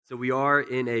So we are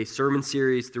in a sermon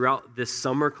series throughout this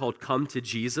summer called Come to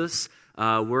Jesus.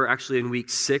 We're actually in week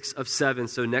 6 of 7,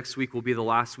 so next week will be the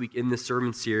last week in this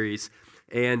sermon series.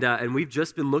 And we've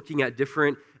just been looking at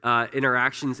different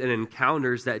interactions and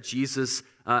encounters that Jesus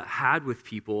had with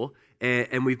people,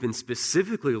 and we've been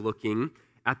specifically looking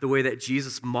at the way that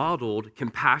Jesus modeled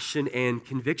compassion and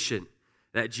conviction,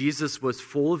 that Jesus was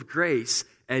full of grace,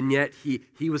 and yet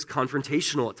he was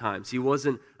confrontational at times. He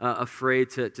wasn't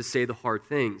afraid to say the hard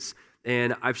things.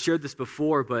 And I've shared this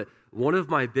before, but one of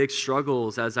my big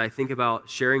struggles as I think about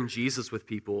sharing Jesus with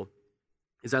people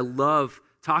is I love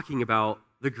talking about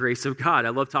the grace of God. I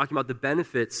love talking about the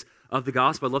benefits of the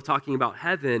gospel. I love talking about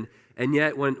heaven. And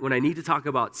yet when I need to talk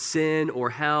about sin or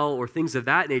hell or things of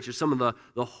that nature, some of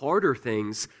the harder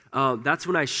things, that's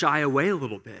when I shy away a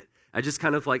little bit. I just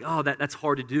kind of like, that's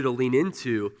hard to do, to lean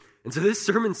into. And so this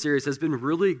sermon series has been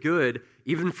really good,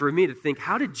 even for me, to think,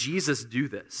 how did Jesus do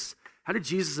this? How did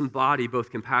Jesus embody both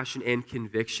compassion and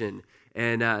conviction?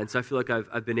 And so I feel like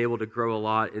I've been able to grow a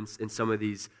lot in some of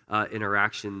these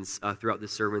interactions throughout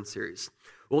this sermon series.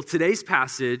 Well, today's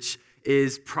passage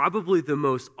is probably the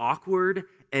most awkward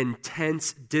and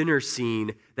tense dinner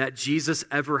scene that Jesus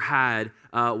ever had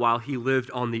while he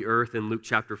lived on the earth in Luke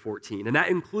chapter 14. And that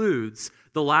includes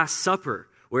the Last Supper,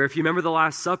 where if you remember the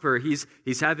Last Supper, he's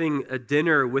having a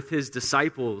dinner with his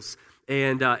disciples,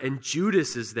 and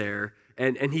Judas is there,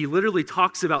 and he literally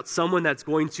talks about someone that's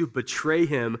going to betray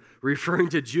him, referring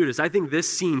to Judas. I think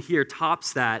this scene here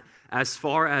tops that as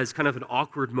far as kind of an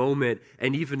awkward moment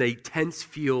and even a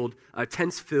tense-filled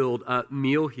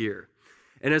meal here.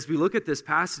 And as we look at this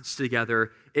passage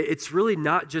together, it's really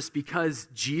not just because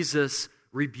Jesus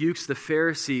rebukes the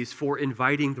Pharisees for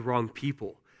inviting the wrong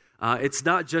people. It's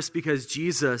not just because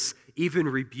Jesus even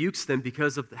rebukes them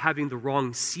because of having the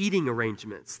wrong seating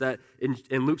arrangements. That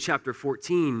in Luke chapter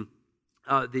 14,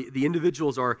 the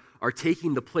individuals are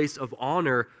taking the place of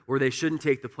honor where they shouldn't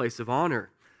take the place of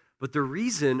honor. But the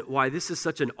reason why this is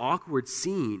such an awkward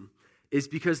scene is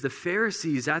because the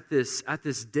Pharisees at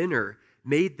this dinner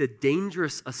made the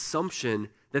dangerous assumption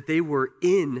that they were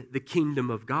in the kingdom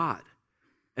of God.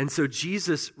 And so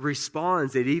Jesus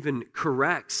responds, it even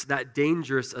corrects that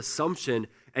dangerous assumption,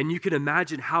 and you can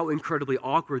imagine how incredibly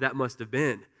awkward that must have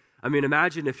been. I mean,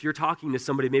 imagine if you're talking to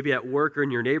somebody maybe at work or in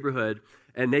your neighborhood,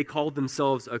 and they called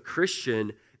themselves a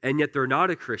Christian, and yet they're not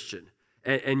a Christian.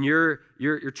 And you're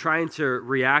trying to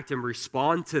react and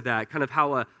respond to that, kind of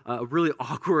how a really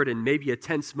awkward and maybe a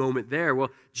tense moment there. Well,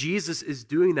 Jesus is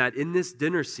doing that in this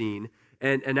dinner scene,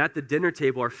 and at the dinner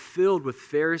table are filled with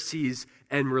Pharisees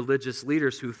and religious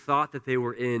leaders who thought that they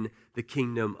were in the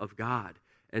kingdom of God.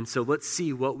 And so let's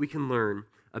see what we can learn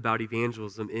about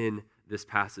evangelism in this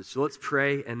passage. So let's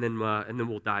pray, and then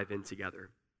we'll dive in together.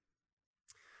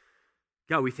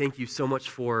 God, we thank you so much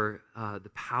for the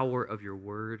power of your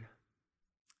word.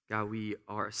 God, we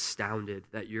are astounded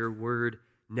that your word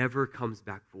never comes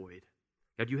back void.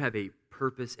 God, you have a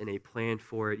purpose and a plan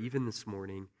for it, even this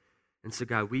morning. And so,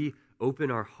 God, we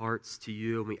open our hearts to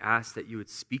you, and we ask that you would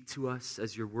speak to us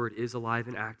as your word is alive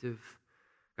and active.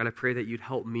 God, I pray that you'd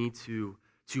help me to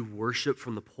worship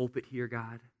from the pulpit here,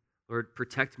 God. Lord,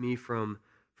 protect me from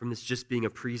this just being a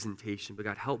presentation. But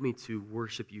God, help me to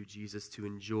worship you, Jesus, to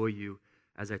enjoy you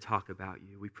as I talk about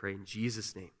you. We pray in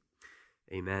Jesus' name.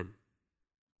 Amen.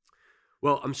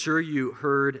 Well, I'm sure you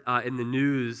heard in the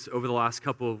news over the last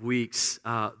couple of weeks,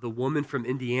 the woman from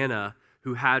Indiana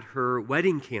who had her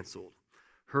wedding canceled.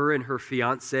 Her and her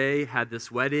fiance had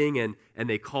this wedding, and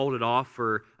they called it off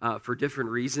for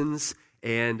different reasons.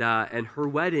 And her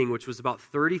wedding, which was about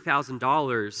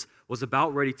 $30,000, was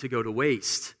about ready to go to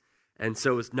waste. And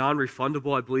so it was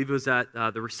non-refundable. I believe it was at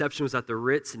the reception was at the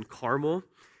Ritz in Carmel.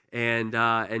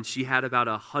 And she had about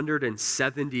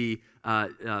 170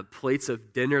 plates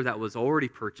of dinner that was already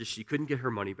purchased. She couldn't get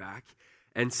her money back.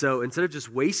 And so instead of just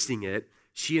wasting it,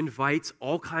 she invites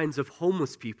all kinds of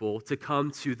homeless people to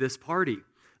come to this party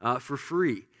for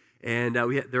free. And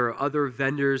there are other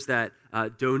vendors that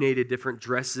donated different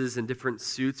dresses and different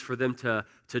suits for them to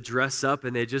dress up,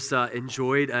 and they just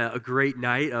enjoyed a great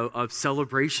night of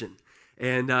celebration.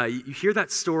 And you hear that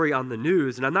story on the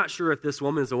news, and I'm not sure if this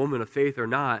woman is a woman of faith or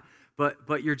not,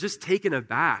 but you're just taken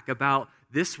aback about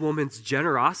this woman's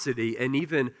generosity and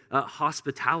even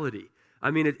hospitality. I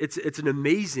mean, it's an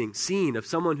amazing scene of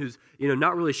someone who's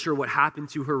not really sure what happened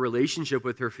to her relationship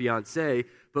with her fiancé,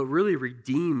 but really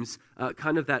redeems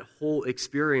kind of that whole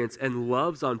experience and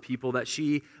loves on people that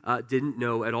she didn't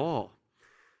know at all.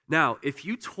 Now, if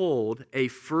you told a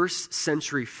first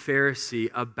century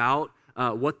Pharisee about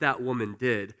what that woman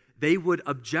did, they would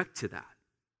object to that.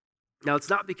 Now, it's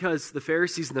not because the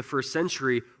Pharisees in the first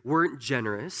century weren't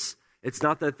generous It's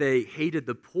not that they hated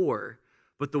the poor,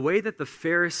 but the way that the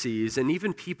Pharisees and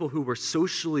even people who were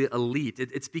socially elite,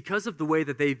 it's because of the way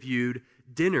that they viewed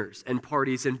dinners and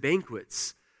parties and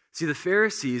banquets. See, the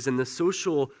Pharisees and the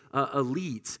social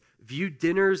elite viewed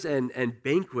dinners and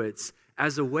banquets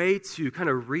as a way to kind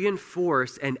of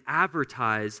reinforce and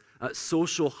advertise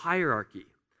social hierarchy.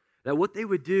 That what they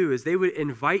would do is they would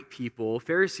invite people,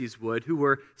 Pharisees would, who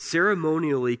were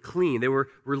ceremonially clean. They were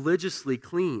religiously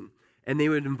clean. And they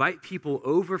would invite people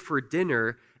over for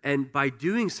dinner, and by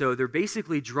doing so, they're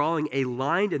basically drawing a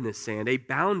line in the sand, a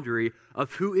boundary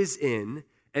of who is in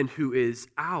and who is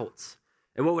out.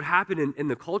 And what would happen in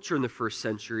the culture in the first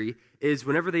century is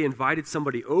whenever they invited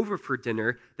somebody over for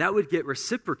dinner, that would get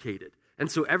reciprocated. And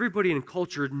so everybody in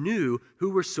culture knew who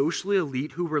were socially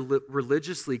elite, who were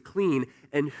religiously clean,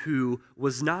 and who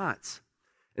was not.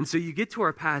 And so you get to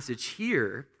our passage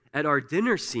here at our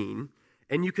dinner scene,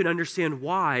 and you can understand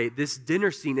why this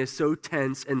dinner scene is so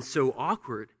tense and so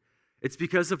awkward. It's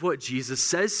because of what Jesus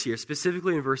says here,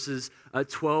 specifically in verses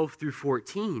 12 through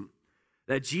 14.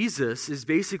 That Jesus is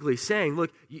basically saying,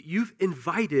 look, you've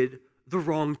invited the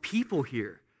wrong people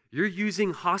here. You're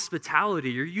using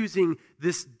hospitality. You're using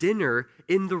this dinner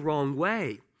in the wrong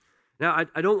way. Now,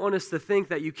 I don't want us to think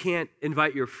that you can't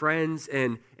invite your friends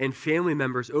and family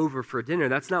members over for dinner.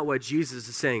 That's not what Jesus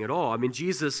is saying at all. I mean,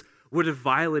 Jesus would have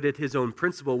violated his own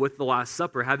principle with the Last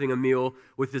Supper, having a meal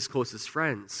with his closest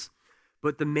friends.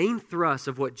 But the main thrust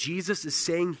of what Jesus is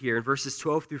saying here in verses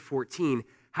 12 through 14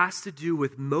 has to do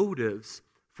with motives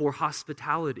for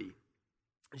hospitality.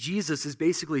 Jesus is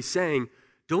basically saying,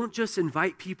 don't just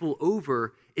invite people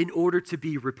over in order to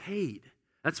be repaid.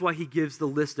 That's why he gives the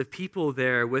list of people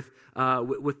there with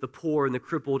the poor and the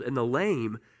crippled and the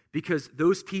lame, because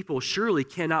those people surely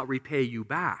cannot repay you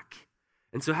back.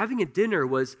 And so having a dinner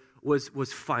was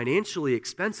financially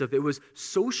expensive. It was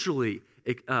socially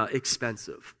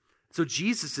expensive. So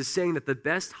Jesus is saying that the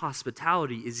best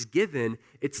hospitality is given,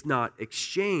 it's not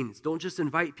exchanged. Don't just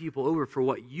invite people over for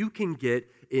what you can get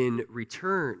in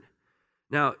return.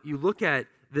 Now, you look at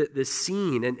the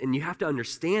scene, and you have to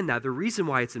understand that the reason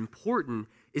why it's important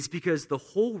is because the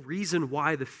whole reason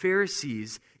why the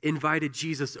Pharisees invited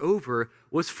Jesus over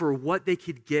was for what they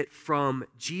could get from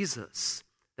Jesus.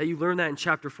 That you learn that in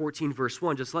chapter 14, verse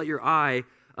 1. Just let your eye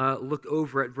look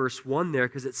over at verse 1 there,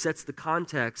 because it sets the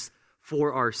context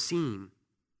for our scene.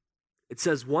 It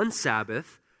says, one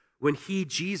Sabbath, when he,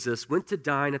 Jesus, went to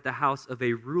dine at the house of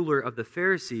a ruler of the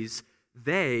Pharisees,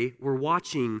 they were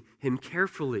watching him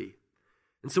carefully.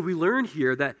 And so we learn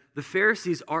here that the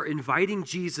Pharisees are inviting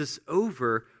Jesus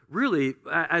over really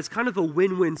as kind of a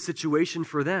win-win situation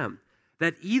for them.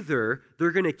 That either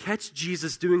they're going to catch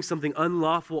Jesus doing something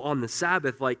unlawful on the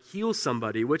Sabbath, like heal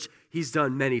somebody, which he's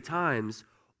done many times,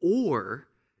 or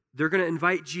they're going to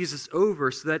invite Jesus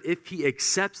over so that if he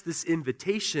accepts this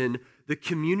invitation, the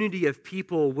community of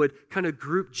people would kind of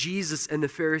group Jesus and the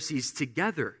Pharisees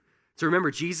together. So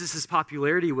remember, Jesus'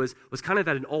 popularity was kind of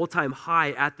at an all-time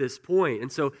high at this point.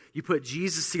 And so you put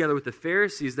Jesus together with the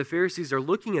Pharisees are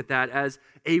looking at that as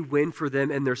a win for them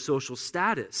and their social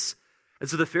status. And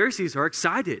so the Pharisees are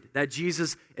excited that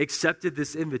Jesus accepted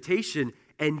this invitation,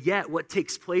 and yet what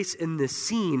takes place in this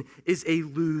scene is a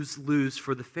lose-lose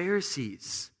for the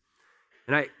Pharisees.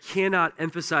 And I cannot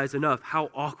emphasize enough how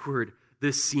awkward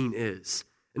this scene is.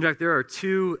 In fact, there are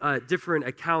two different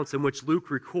accounts in which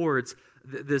Luke records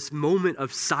this moment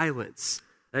of silence.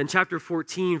 In chapter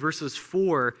 14, verses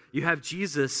 4, you have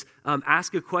Jesus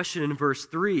ask a question in verse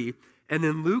 3, and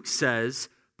then Luke says,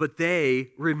 but they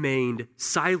remained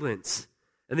silent.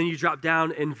 And then you drop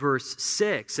down in verse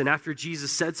 6, and after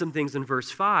Jesus said some things in verse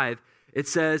 5, it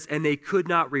says, and they could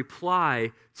not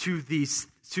reply to these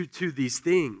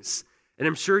things. And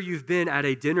I'm sure you've been at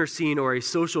a dinner scene or a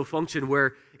social function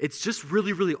where it's just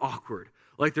really, really awkward.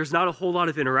 Like there's not a whole lot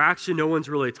of interaction, no one's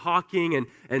really talking,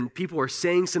 and people are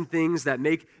saying some things that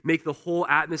make the whole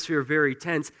atmosphere very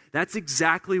tense. That's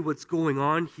exactly what's going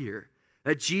on here.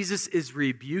 That Jesus is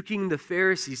rebuking the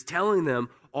Pharisees, telling them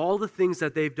all the things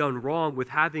that they've done wrong with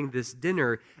having this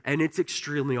dinner, and it's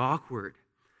extremely awkward.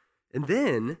 And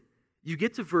then you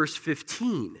get to verse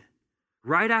 15,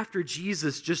 right after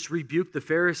Jesus just rebuked the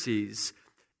Pharisees,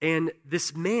 and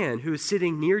this man who is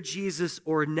sitting near Jesus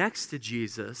or next to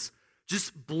Jesus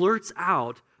just blurts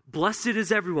out, blessed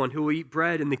is everyone who will eat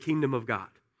bread in the kingdom of God.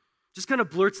 Just kind of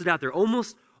blurts it out there,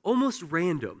 almost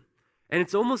random. And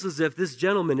it's almost as if this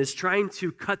gentleman is trying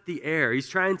to cut the air. He's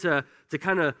trying to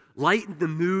kind of lighten the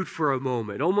mood for a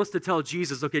moment, almost to tell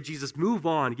Jesus, okay, Jesus, move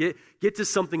on, get to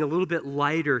something a little bit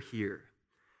lighter here.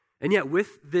 And yet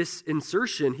with this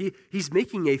insertion, he's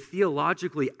making a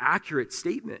theologically accurate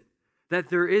statement that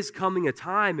there is coming a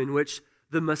time in which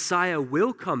the Messiah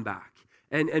will come back.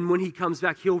 And when he comes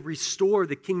back, he'll restore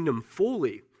the kingdom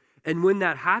fully. And when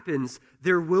that happens,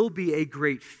 there will be a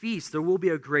great feast. There will be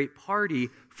a great party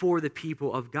for the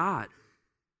people of God.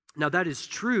 Now, that is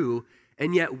true,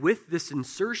 and yet with this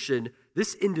insertion,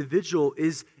 this individual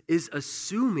is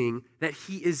assuming that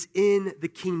he is in the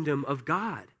kingdom of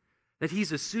God, that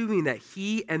he's assuming that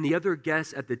he and the other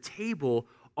guests at the table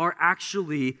are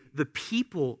actually the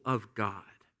people of God.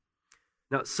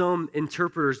 Now, some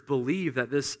interpreters believe that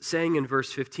this saying in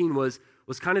verse 15 was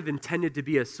kind of intended to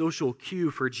be a social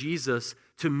cue for Jesus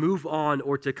to move on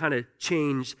or to kind of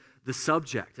change the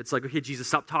subject. It's like, okay, Jesus,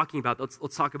 stop talking about that.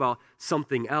 Let's talk about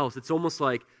something else. It's almost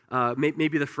like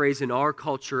maybe the phrase in our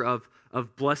culture of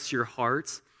bless your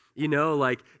hearts. You know,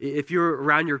 like if you're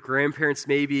around your grandparents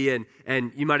maybe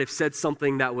and you might have said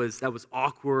something that was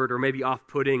awkward or maybe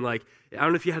off-putting, like, I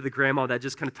don't know if you had the grandma that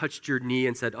just kind of touched your knee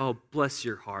and said, oh, bless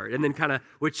your heart, and then kind of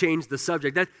would change the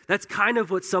subject. That's kind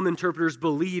of what some interpreters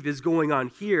believe is going on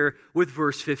here with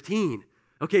verse 15.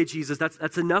 Okay, Jesus,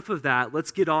 that's enough of that.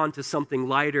 Let's get on to something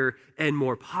lighter and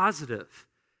more positive.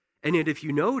 And yet if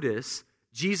you notice,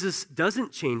 Jesus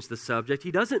doesn't change the subject.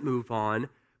 He doesn't move on,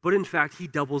 but in fact, he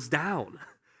doubles down.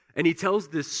 And he tells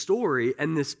this story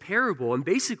and this parable and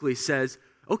basically says,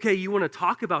 okay, you want to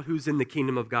talk about who's in the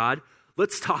kingdom of God?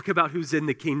 Let's talk about who's in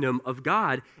the kingdom of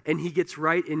God. And he gets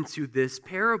right into this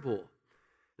parable.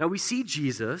 Now we see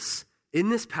Jesus in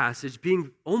this passage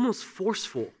being almost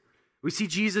forceful. We see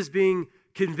Jesus being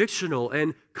convictional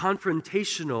and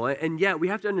confrontational. And yet we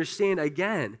have to understand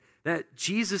again that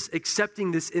Jesus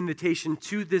accepting this invitation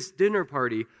to this dinner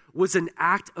party was an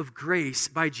act of grace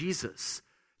by Jesus.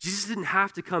 Jesus didn't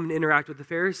have to come and interact with the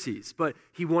Pharisees, but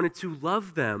he wanted to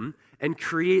love them and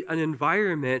create an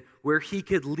environment where he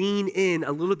could lean in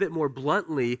a little bit more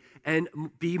bluntly and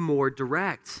be more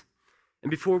direct. And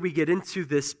before we get into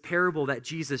this parable that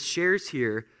Jesus shares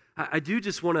here, I do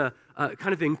just want to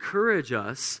kind of encourage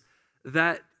us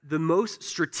that the most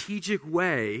strategic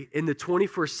way in the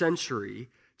 21st century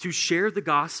to share the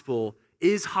gospel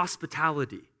is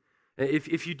hospitality.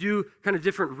 If you do kind of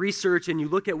different research and you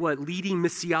look at what leading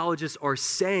missiologists are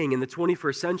saying in the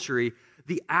 21st century,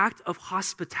 the act of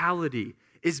hospitality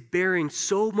is bearing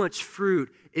so much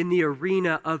fruit in the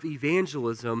arena of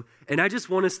evangelism. And I just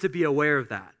want us to be aware of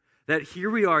that here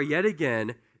we are yet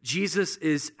again, Jesus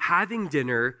is having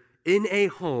dinner in a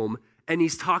home and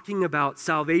he's talking about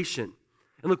salvation.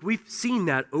 And look, we've seen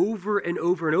that over and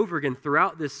over and over again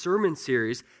throughout this sermon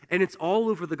series, and it's all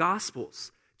over the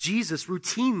Gospels. Jesus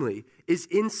routinely is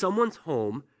in someone's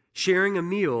home sharing a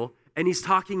meal, and he's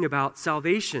talking about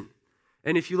salvation.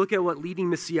 And if you look at what leading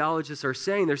missiologists are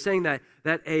saying, they're saying that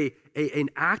an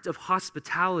act of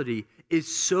hospitality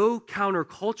is so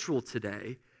countercultural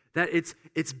today that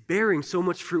it's bearing so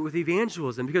much fruit with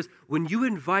evangelism. Because when you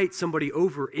invite somebody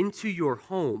over into your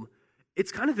home,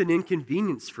 it's kind of an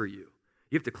inconvenience for you.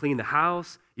 You have to clean the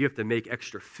house, you have to make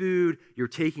extra food, you're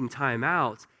taking time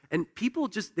out. And people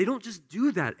they don't just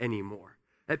do that anymore.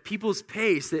 At people's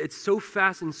pace, it's so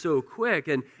fast and so quick,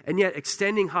 and yet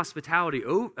extending hospitality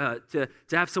to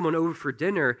have someone over for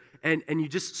dinner, and you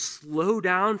just slow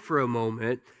down for a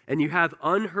moment, and you have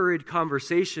unhurried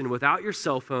conversation without your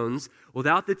cell phones,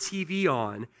 without the TV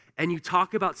on, and you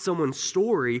talk about someone's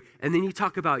story, and then you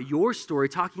talk about your story,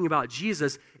 talking about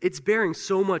Jesus. It's bearing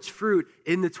so much fruit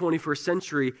in the 21st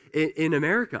century in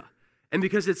America. And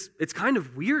because it's kind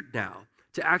of weird now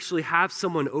to actually have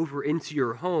someone over into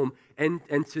your home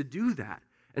and to do that.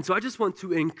 And so I just want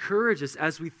to encourage us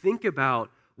as we think about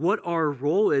what our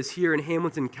role is here in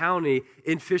Hamilton County,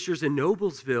 in Fishers and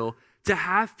Noblesville, to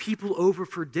have people over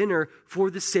for dinner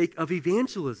for the sake of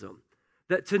evangelism.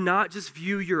 That to not just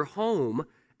view your home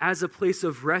as a place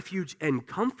of refuge and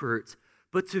comfort,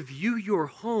 but to view your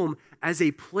home as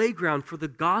a playground for the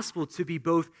gospel to be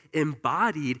both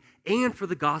embodied and for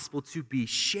the gospel to be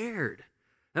shared.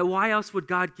 Now, why else would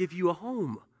God give you a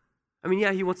home? I mean,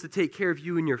 yeah, he wants to take care of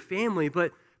you and your family,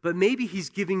 but maybe he's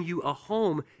giving you a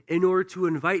home in order to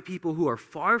invite people who are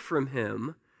far from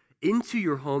him into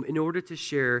your home in order to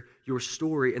share your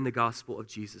story in the gospel of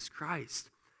Jesus Christ.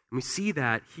 And we see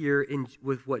that here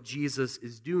with what Jesus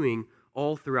is doing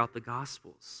all throughout the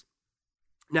Gospels.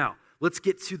 Now, let's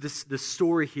get to the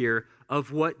story here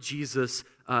of what Jesus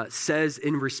says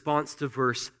in response to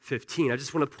verse 15. I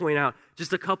just want to point out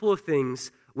just a couple of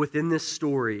things within this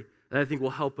story that I think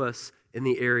will help us in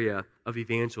the area of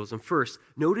evangelism. First,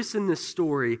 notice in this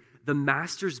story the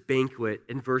master's banquet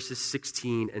in verses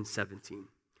 16 and 17.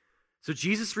 So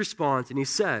Jesus responds and he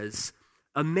says,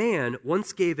 "A man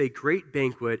once gave a great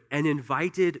banquet and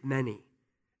invited many.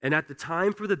 And at the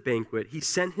time for the banquet, he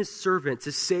sent his servant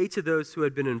to say to those who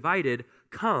had been invited,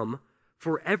 'Come,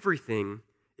 for everything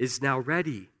is now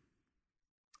ready.'"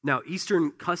 Now,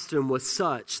 Eastern custom was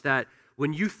such that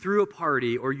when you threw a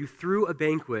party or you threw a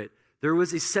banquet, there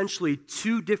was essentially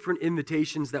two different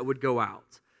invitations that would go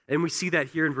out. And we see that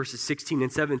here in verses 16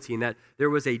 and 17, that there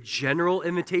was a general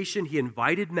invitation. He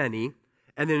invited many.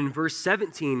 And then in verse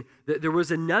 17, there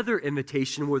was another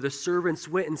invitation where the servants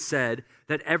went and said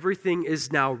that everything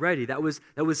is now ready. That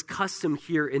was custom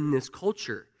here in this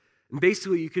culture. And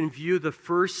basically, you can view the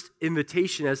first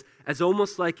invitation as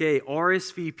almost like a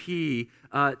RSVP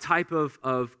type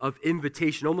of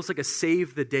invitation, almost like a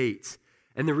save the date.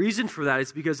 And the reason for that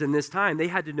is because in this time, they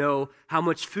had to know how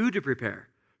much food to prepare,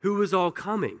 who was all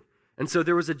coming. And so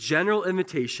there was a general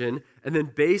invitation, and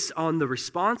then based on the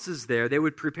responses there, they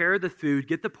would prepare the food,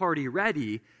 get the party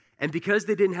ready, and because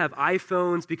they didn't have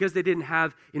iPhones, because they didn't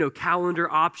have,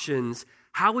 calendar options,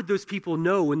 how would those people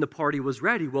know when the party was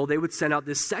ready? Well, they would send out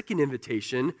this second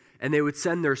invitation, and they would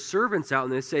send their servants out,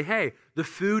 and they'd say, "Hey, the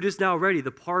food is now ready. The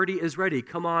party is ready.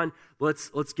 Come on, let's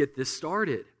get this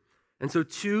started." And so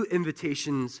two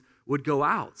invitations would go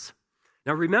out.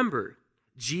 Now remember,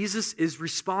 Jesus is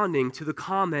responding to the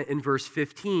comment in verse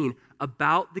 15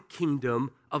 about the kingdom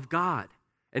of God.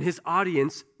 And his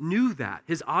audience knew that.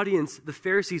 His audience, the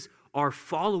Pharisees, are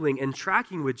following and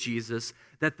tracking with Jesus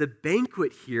that the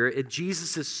banquet here in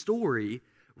Jesus' story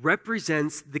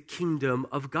represents the kingdom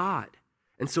of God.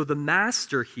 And so the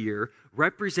master here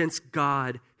represents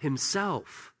God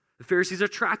himself. The Pharisees are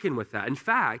tracking with that. In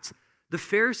fact, the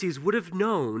Pharisees would have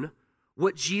known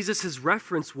what Jesus'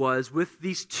 reference was with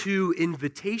these two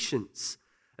invitations.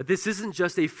 This isn't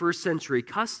just a first century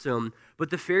custom, but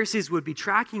the Pharisees would be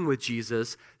tracking with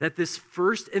Jesus that this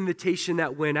first invitation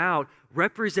that went out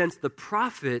represents the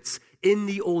prophets in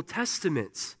the Old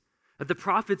Testament. That the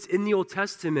prophets in the Old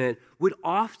Testament would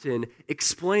often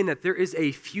explain that there is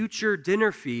a future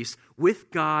dinner feast with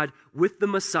God, with the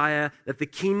Messiah, that the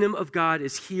kingdom of God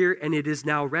is here and it is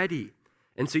now ready.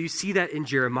 And so you see that in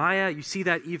Jeremiah, you see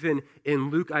that even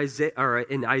in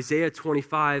Isaiah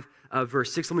 25,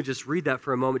 verse 6. Let me just read that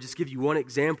for a moment, just give you one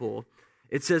example.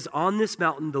 It says, "On this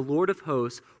mountain the Lord of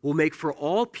hosts will make for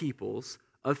all peoples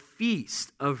a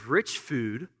feast of rich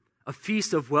food, a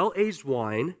feast of well-aged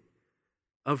wine,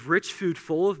 of rich food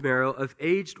full of marrow, of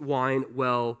aged wine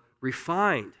well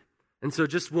refined." And so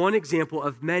just one example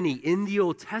of many in the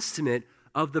Old Testament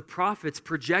of the prophets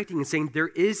projecting and saying there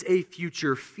is a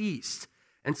future feast.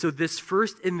 And so this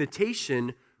first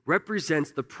invitation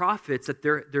represents the prophets, that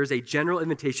there's a general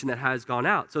invitation that has gone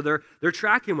out. So they're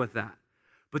tracking with that.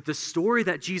 But the story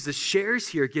that Jesus shares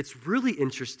here gets really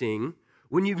interesting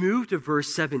when you move to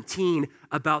verse 17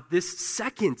 about this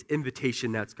second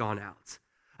invitation that's gone out.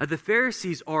 The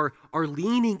Pharisees are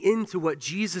leaning into what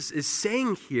Jesus is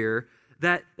saying here,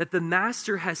 that the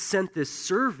master has sent this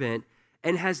servant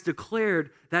and has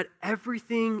declared that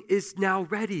everything is now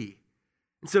ready.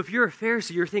 And so if you're a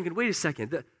Pharisee, you're thinking, wait a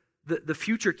second, the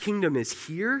future kingdom is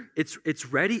here, it's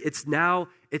ready, it's now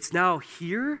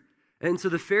here. And so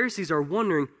the Pharisees are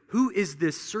wondering, who is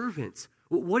this servant?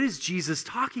 What is Jesus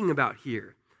talking about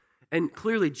here? And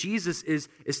clearly Jesus is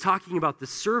talking about the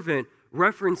servant,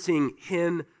 referencing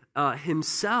him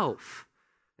himself.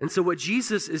 And so what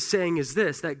Jesus is saying is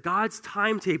this, that God's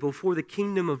timetable for the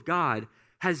kingdom of God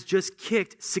has just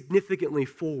kicked significantly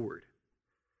forward.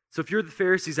 So if you're the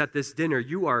Pharisees at this dinner,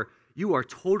 you are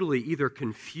totally either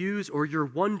confused or you're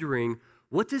wondering,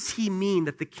 what does he mean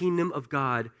that the kingdom of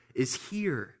God is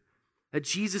here? That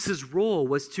Jesus' role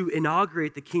was to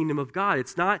inaugurate the kingdom of God.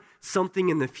 It's not something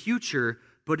in the future,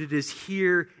 but it is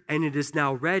here and it is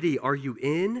now ready. Are you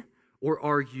in or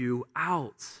are you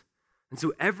out? And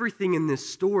so everything in this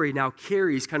story now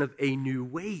carries kind of a new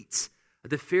weight.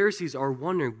 The Pharisees are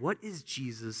wondering, what is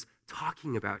Jesus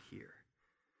talking about here?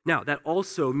 Now, that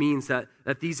also means that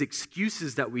these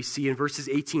excuses that we see in verses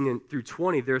 18 through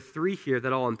 20, there are three here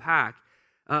that I'll unpack,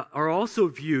 are also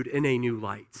viewed in a new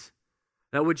light.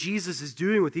 That what Jesus is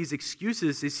doing with these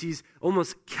excuses is he's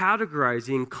almost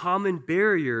categorizing common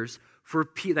barriers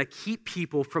that keep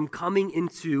people from coming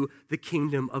into the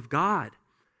kingdom of God.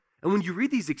 And when you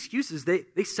read these excuses,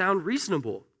 they sound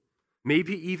reasonable,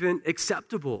 maybe even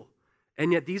acceptable.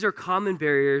 And yet these are common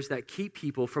barriers that keep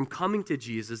people from coming to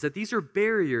Jesus, that these are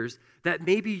barriers that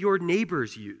maybe your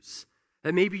neighbors use,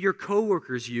 that maybe your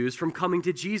coworkers use from coming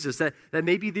to Jesus, that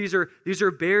maybe these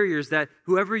are barriers that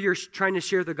whoever you're trying to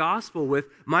share the gospel with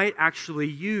might actually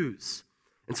use.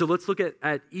 And so let's look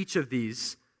at each of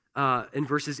these in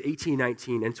verses 18,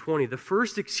 19, and 20. The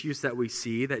first excuse that we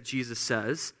see that Jesus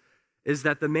says is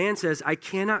that the man says, "I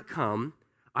cannot come.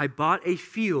 I bought a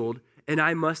field and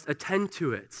I must attend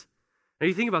to it. Now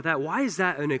you think about that, why is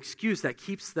that an excuse that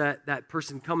keeps that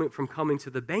person from coming to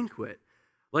the banquet?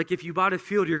 Like if you bought a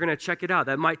field, you're going to check it out.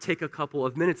 That might take a couple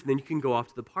of minutes, and then you can go off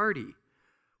to the party.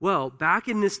 Well, back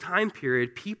in this time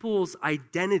period, people's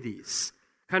identities,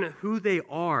 kind of who they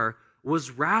are,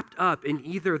 was wrapped up in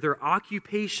either their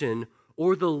occupation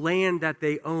or the land that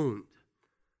they owned.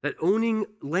 That owning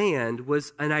land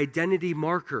was an identity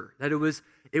marker, that it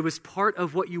was part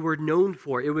of what you were known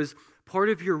for. It was part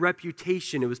of your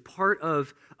reputation. It was part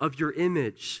of your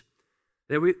image.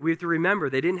 That we have to remember,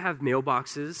 they didn't have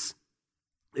mailboxes.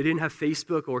 They didn't have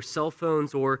Facebook or cell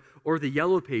phones or the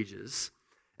yellow pages.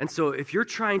 And so if you're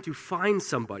trying to find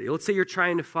somebody, let's say you're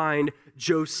trying to find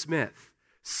Joe Smith,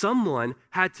 someone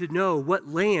had to know what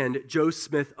land Joe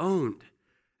Smith owned.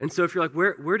 And so if you're like,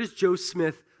 where does Joe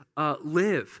Smith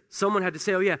live? Someone had to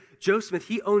say, oh yeah, Joe Smith,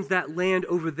 he owns that land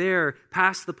over there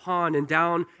past the pond and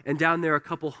down there a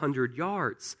couple hundred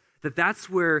yards. That's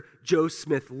where Joe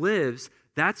Smith lives.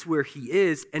 That's where he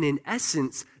is. And in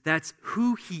essence, that's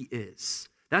who he is.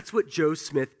 That's what Joe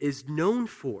Smith is known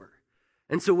for.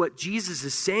 And so what Jesus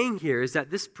is saying here is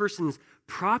that this person's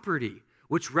property,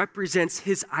 which represents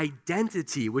his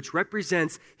identity, which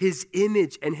represents his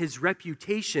image and his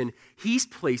reputation, he's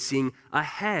placing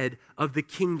ahead of the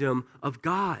kingdom of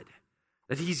God.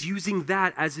 That he's using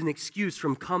that as an excuse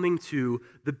from coming to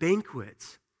the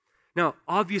banquet. Now,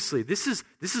 obviously, this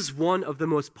is one of the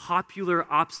most popular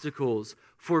obstacles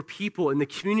for people in the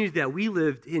community that we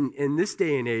lived in this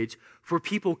day and age, for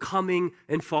people coming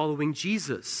and following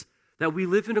Jesus. That we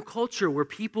live in a culture where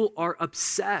people are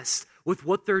obsessed with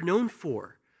what they're known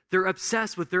for. They're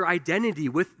obsessed with their identity,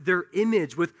 with their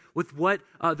image, with what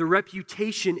the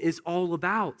reputation is all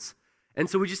about. And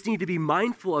so we just need to be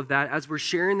mindful of that as we're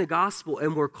sharing the gospel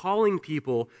and we're calling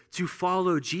people to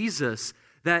follow Jesus,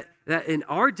 that in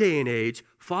our day and age,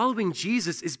 following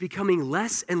Jesus is becoming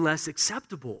less and less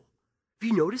acceptable. Have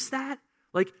you noticed that?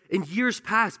 Like in years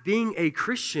past, being a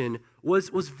Christian was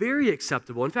very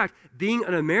acceptable. In fact, being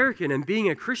an American and being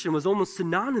a Christian was almost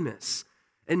synonymous.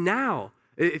 And now,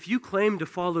 if you claim to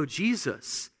follow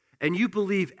Jesus and you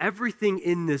believe everything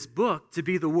in this book to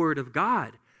be the Word of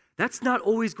God, that's not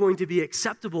always going to be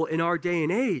acceptable in our day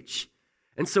and age.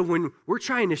 And so when we're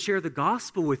trying to share the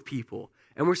gospel with people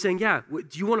and we're saying, yeah,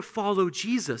 do you want to follow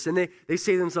Jesus? And they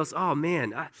say to themselves, oh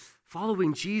man,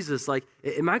 following Jesus, like,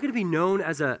 am I going to be known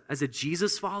as a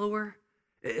Jesus follower?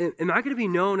 Am I going to be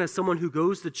known as someone who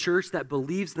goes to church that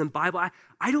believes in the Bible?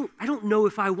 I don't know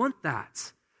if I want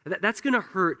that. That's going to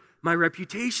hurt my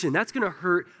reputation. That's going to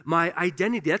hurt my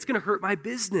identity. That's going to hurt my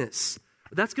business.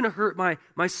 That's going to hurt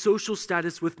my social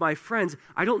status with my friends.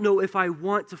 I don't know if I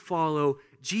want to follow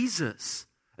Jesus.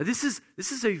 This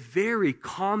is a very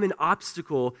common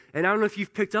obstacle, and I don't know if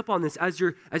you've picked up on this as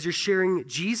you're sharing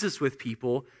Jesus with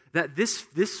people, that this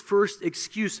first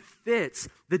excuse fits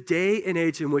the day and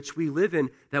age in which we live in,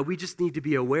 that we just need to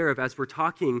be aware of as we're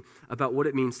talking about what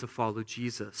it means to follow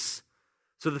Jesus.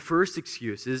 So the first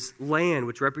excuse is land,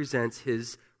 which represents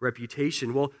his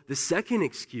reputation. Well, the second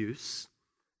excuse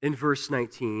in verse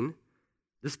 19,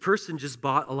 this person just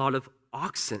bought a lot of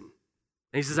oxen.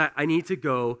 And he says, I need to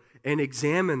go and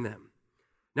examine them.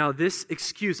 Now, this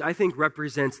excuse, I think,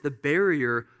 represents the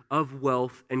barrier of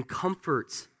wealth and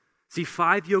comfort. See,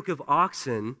 5 yoke of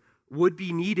oxen would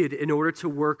be needed in order to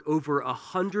work over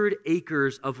 100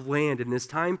 acres of land in this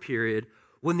time period,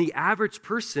 when the average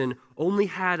person only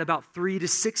had about 3 to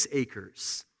 6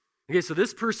 acres. Okay, so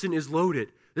this person is loaded.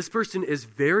 This person is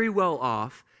very well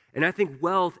off, and I think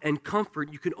wealth and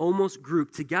comfort you can almost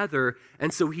group together.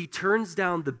 And so he turns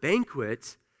down the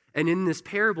banquet, and in this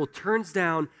parable turns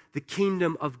down the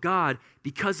kingdom of God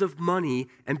because of money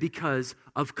and because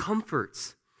of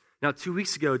comforts. Now, 2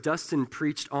 weeks ago, Dustin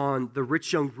preached on the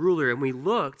rich young ruler, and we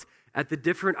looked at the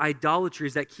different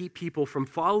idolatries that keep people from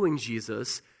following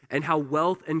Jesus and how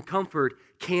wealth and comfort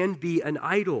can be an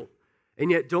idol.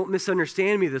 And yet, don't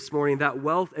misunderstand me this morning, that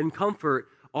wealth and comfort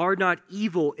are not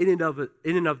evil in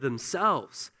and of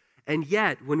themselves. And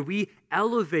yet, when we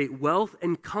elevate wealth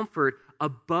and comfort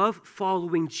above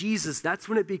following Jesus, that's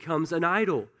when it becomes an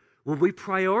idol. When we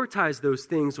prioritize those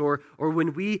things, or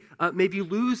when we maybe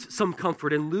lose some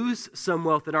comfort and lose some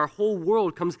wealth and our whole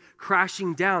world comes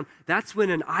crashing down, that's when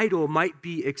an idol might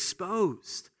be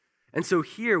exposed. And so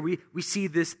here we see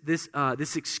this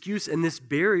excuse and this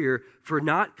barrier for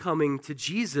not coming to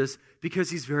Jesus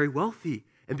because he's very wealthy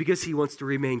and because he wants to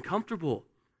remain comfortable.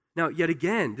 Now, yet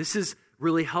again, this is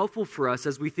really helpful for us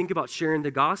as we think about sharing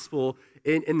the gospel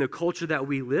in the culture that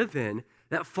we live in,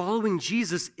 that following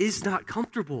Jesus is not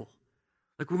comfortable.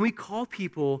 Like when we call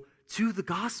people to the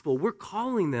gospel, we're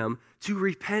calling them to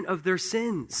repent of their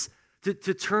sins,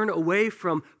 to turn away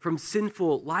from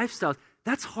sinful lifestyles.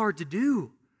 That's hard to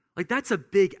do. Like, that's a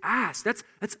big ask.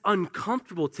 That's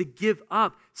uncomfortable to give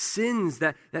up sins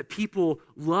that people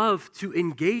love to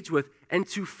engage with and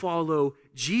to follow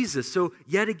Jesus. So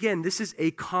yet again, this is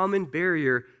a common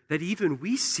barrier that even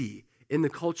we see in the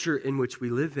culture in which we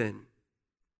live in.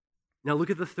 Now look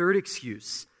at the third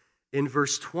excuse in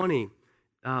verse 20.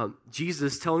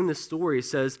 Jesus telling the story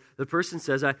says, the person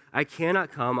says, I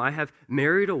cannot come. I have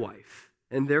married a wife,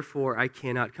 and therefore I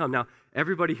cannot come. Now,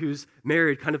 everybody who's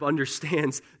married kind of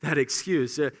understands that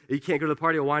excuse. You can't go to the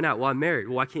party. Well, why not? Well, I'm married.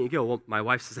 Well, why can't you go? Well, my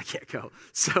wife says I can't go.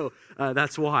 So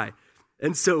that's why.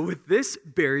 And so with this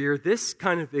barrier, this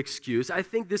kind of excuse, I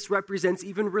think this represents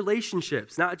even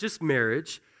relationships, not just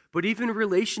marriage, but even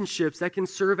relationships that can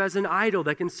serve as an idol,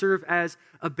 that can serve as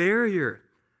a barrier.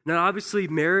 Now, obviously,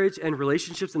 marriage and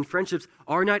relationships and friendships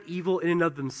are not evil in and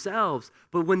of themselves,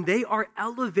 but when they are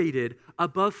elevated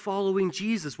above following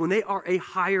Jesus, when they are a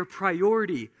higher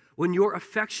priority, when your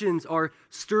affections are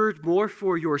stirred more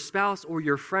for your spouse or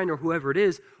your friend or whoever it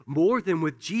is, more than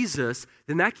with Jesus,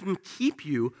 then that can keep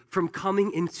you from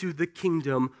coming into the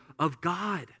kingdom of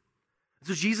God.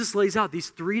 So Jesus lays out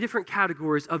these three different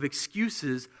categories of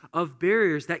excuses, of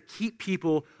barriers that keep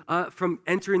people from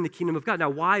entering the kingdom of God.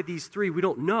 Now, why these three, we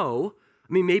don't know.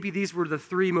 I mean, maybe these were the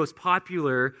three most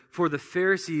popular for the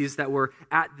Pharisees that were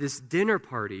at this dinner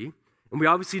party. And we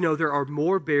obviously know there are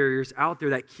more barriers out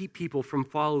there that keep people from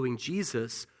following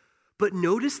Jesus. But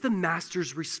notice the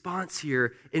master's response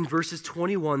here in verses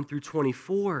 21 through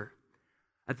 24.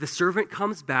 That the servant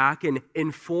comes back and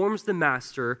informs the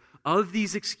master of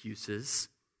these excuses.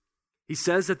 He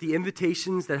says that the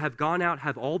invitations that have gone out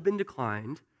have all been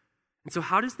declined. And so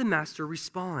how does the master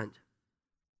respond?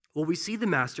 Well, we see the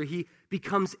master, he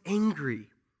becomes angry,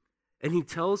 and he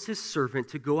tells his servant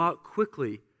to go out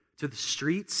quickly to the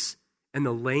streets and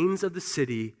the lanes of the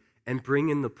city and bring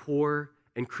in the poor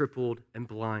and crippled and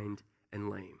blind and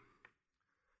lame.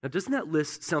 Now, doesn't that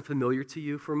list sound familiar to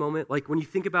you for a moment? Like when you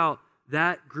think about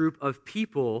that group of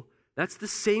people, that's the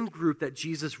same group that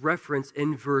Jesus referenced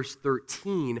in verse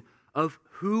 13 of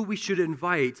who we should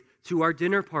invite to our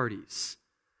dinner parties.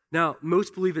 Now,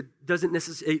 most believe it doesn't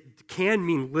necessarily, it can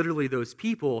mean literally those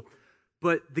people,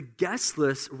 but the guest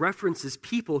list references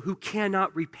people who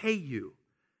cannot repay you.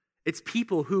 It's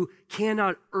people who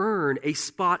cannot earn a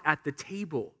spot at the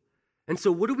table. And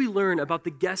so what do we learn about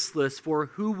the guest list for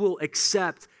who will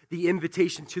accept the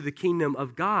invitation to the kingdom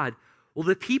of God? Well,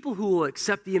 the people who will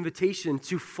accept the invitation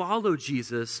to follow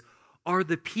Jesus are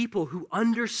the people who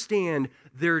understand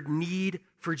their need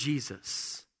for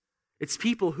Jesus. It's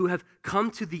people who have come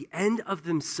to the end of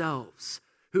themselves,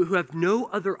 who have no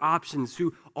other options,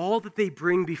 who all that they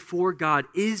bring before God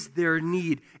is their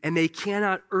need, and they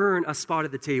cannot earn a spot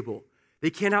at the table. They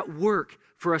cannot work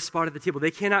for a spot at the table. They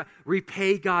cannot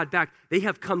repay God back. They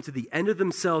have come to the end of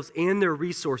themselves and their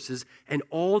resources, and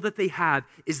all that they have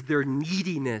is their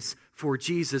neediness for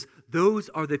Jesus. Those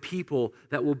are the people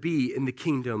that will be in the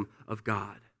kingdom of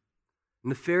God.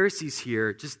 And the Pharisees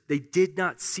here, they did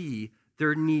not see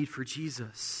their need for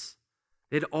Jesus.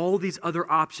 They had all these other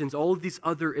options, all of these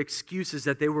other excuses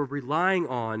that they were relying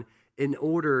on in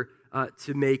order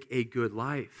to make a good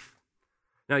life.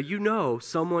 Now, you know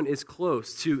someone is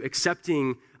close to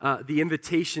accepting the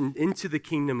invitation into the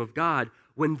kingdom of God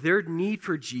when their need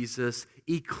for Jesus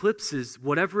eclipses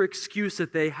whatever excuse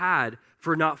that they had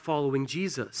for not following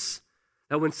Jesus.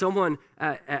 That when someone,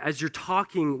 as you're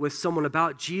talking with someone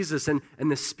about Jesus and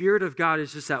the Spirit of God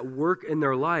is just at work in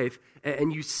their life,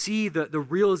 and you see the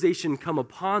realization come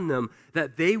upon them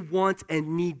that they want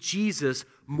and need Jesus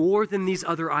more than these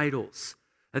other idols,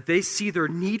 that they see their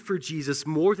need for Jesus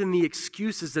more than the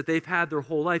excuses that they've had their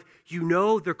whole life, you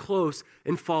know they're close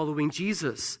in following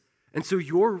Jesus. And so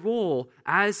your role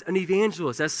as an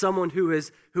evangelist, as someone who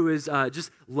is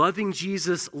just loving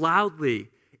Jesus loudly,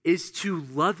 is to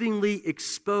lovingly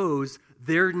expose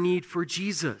their need for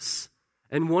Jesus.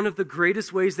 And one of the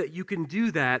greatest ways that you can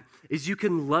do that is you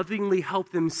can lovingly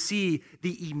help them see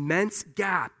the immense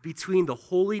gap between the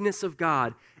holiness of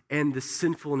God and the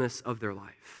sinfulness of their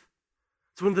life.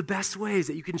 It's one of the best ways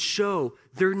that you can show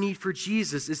their need for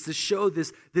Jesus is to show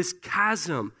this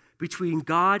chasm between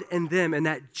God and them, and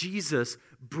that Jesus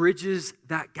bridges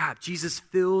that gap. Jesus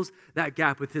fills that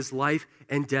gap with his life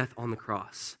and death on the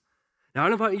cross. Now, I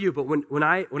don't know about you, but when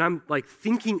I'm like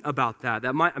thinking about that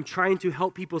I'm trying to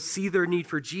help people see their need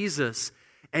for Jesus,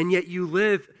 and yet you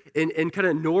live in kind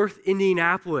of North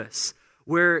Indianapolis,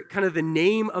 where kind of the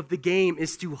name of the game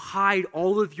is to hide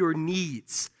all of your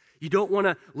needs. You don't want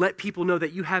to let people know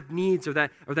that you have needs or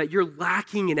that you're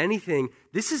lacking in anything.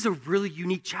 This is a really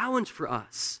unique challenge for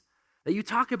us. That you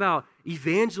talk about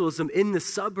evangelism in the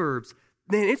suburbs,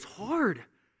 man, it's hard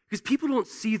because people don't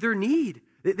see their need.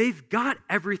 They've got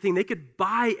everything. They could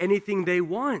buy anything they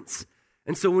want.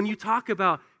 And so when you talk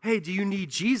about, hey, do you need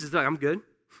Jesus? Like, I'm good.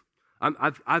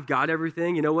 I've got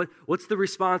everything. You know what? What's the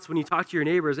response when you talk to your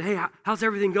neighbors? Hey, how's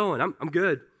everything going? I'm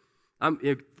good.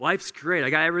 Life's great. I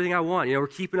got everything I want. We're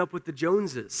keeping up with the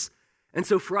Joneses. And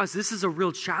so for us, this is a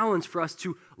real challenge for us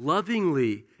to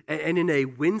lovingly and in a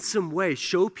winsome way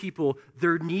show people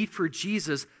their need for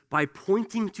Jesus by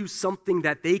pointing to something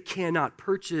that they cannot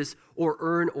purchase or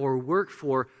earn or work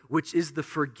for, which is the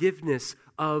forgiveness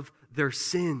of their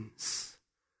sins.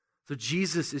 So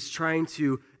Jesus is trying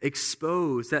to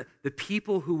expose that the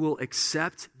people who will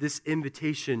accept this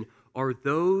invitation are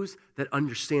those that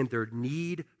understand their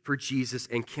need for Jesus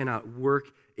and cannot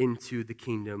work into the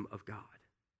kingdom of God.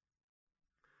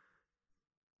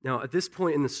 Now, at this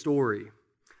point in the story,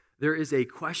 there is a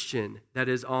question that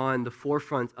is on the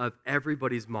forefront of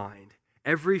everybody's mind.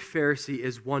 Every Pharisee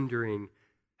is wondering,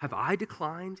 have I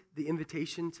declined the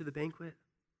invitation to the banquet?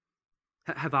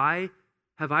 Have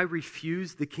I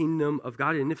refused the kingdom of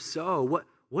God? And if so,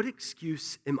 what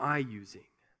excuse am I using?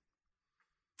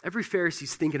 Every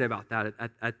Pharisee's thinking about that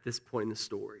at this point in the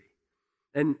story.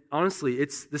 And honestly,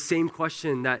 it's the same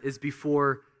question that is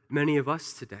before many of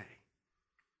us today.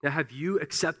 Now, have you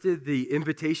accepted the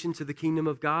invitation to the kingdom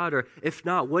of God? Or if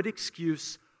not, what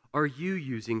excuse are you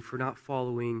using for not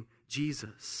following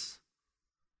Jesus?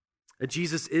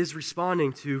 Jesus is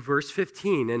responding to verse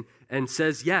 15 and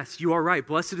says, yes, you are right.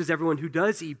 Blessed is everyone who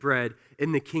does eat bread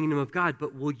in the kingdom of God.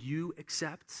 But will you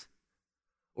accept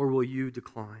or will you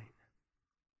decline?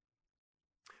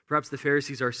 Perhaps the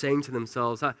Pharisees are saying to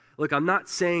themselves, look, I'm not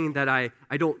saying that I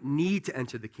don't need to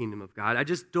enter the kingdom of God. I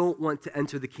just don't want to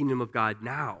enter the kingdom of God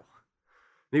now.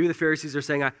 Maybe the Pharisees are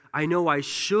saying, I know I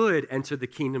should enter the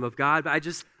kingdom of God, but I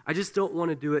just don't want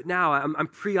to do it now. I'm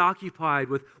preoccupied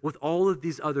with all of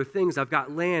these other things. I've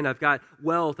got land, I've got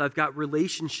wealth, I've got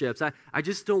relationships. I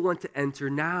just don't want to enter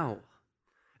now.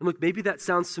 And look, maybe that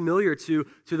sounds familiar to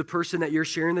the person that you're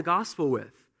sharing the gospel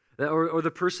with. Or the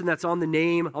person that's on the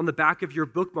name on the back of your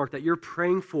bookmark that you're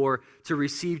praying for to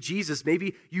receive Jesus.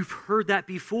 Maybe you've heard that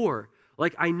before.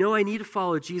 Like, I know I need to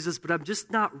follow Jesus, but I'm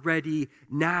just not ready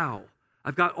now.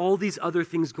 I've got all these other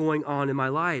things going on in my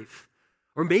life.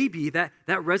 Or maybe that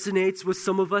resonates with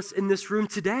some of us in this room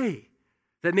today.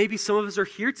 That maybe some of us are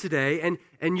here today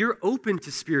and you're open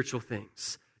to spiritual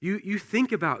things. You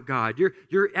think about God.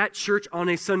 You're at church on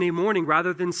a Sunday morning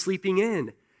rather than sleeping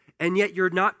in. And yet you're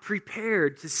not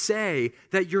prepared to say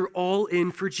that you're all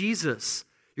in for Jesus.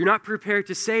 You're not prepared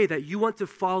to say that you want to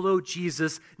follow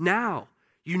Jesus now.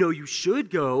 You know you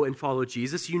should go and follow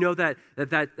Jesus. You know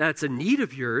that's a need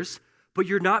of yours, but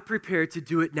you're not prepared to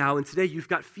do it now and today. You've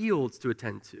got fields to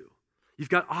attend to. You've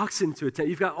got oxen to attend.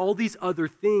 You've got all these other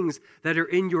things that are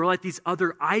in your life, these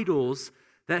other idols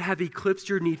that have eclipsed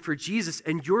your need for Jesus,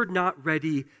 and you're not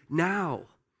ready now.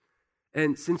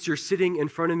 And since you're sitting in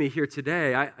front of me here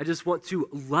today, I just want to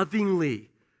lovingly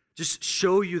just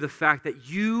show you the fact that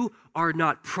you are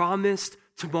not promised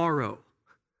tomorrow.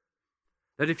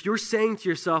 That if you're saying to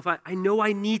yourself, I know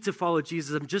I need to follow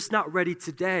Jesus, I'm just not ready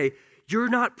today, you're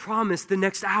not promised the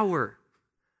next hour.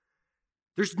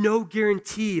 There's no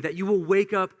guarantee that you will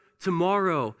wake up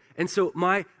tomorrow. And so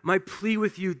my plea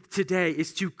with you today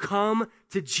is to come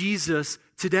to Jesus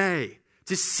today.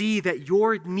 To see that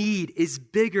your need is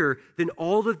bigger than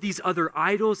all of these other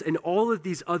idols and all of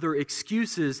these other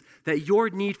excuses, that your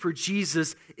need for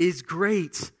Jesus is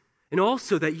great. And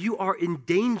also that you are in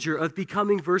danger of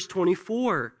becoming verse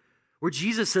 24, where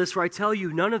Jesus says, for I tell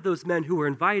you, none of those men who were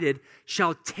invited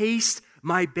shall taste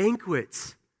my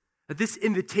banquet. That this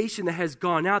invitation that has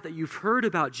gone out, that you've heard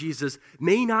about Jesus,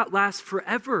 may not last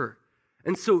forever.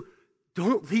 And so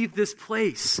don't leave this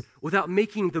place without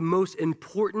making the most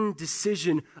important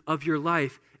decision of your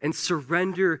life and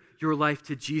surrender your life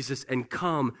to Jesus and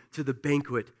come to the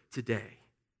banquet today.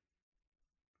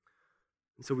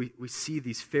 And so we see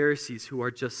these Pharisees who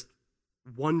are just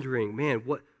wondering, man,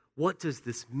 what does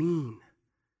this mean?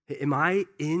 Am I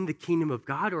in the kingdom of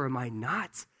God or am I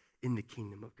not in the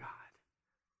kingdom of God?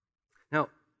 Now,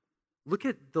 look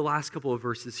at the last couple of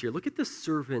verses here. Look at the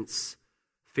servant's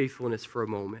faithfulness for a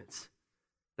moment.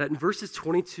 That in verses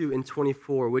 22 and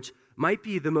 24, which might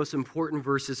be the most important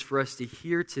verses for us to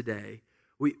hear today,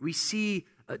 we see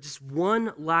just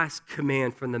one last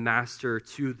command from the master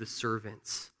to the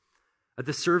servants.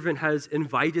 The servant has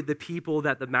invited the people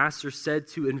that the master said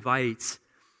to invite,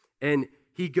 and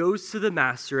he goes to the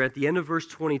master at the end of verse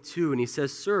 22, and he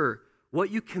says, "Sir,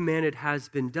 what you commanded has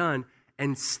been done,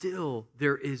 and still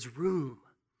there is room."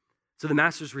 So the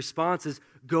master's response is,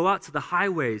 go out to the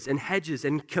highways and hedges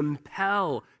and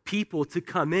compel people to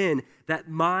come in that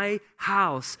my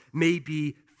house may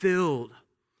be filled.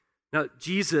 Now,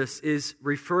 Jesus is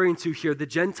referring to here the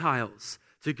Gentiles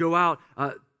to go out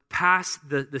past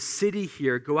the city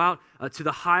here, go out to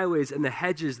the highways and the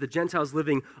hedges, the Gentiles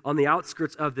living on the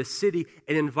outskirts of the city,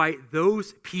 and invite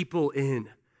those people in.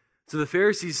 So the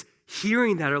Pharisees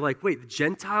hearing that are like, wait, the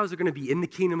Gentiles are going to be in the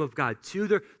kingdom of God too?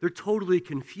 They're totally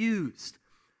confused.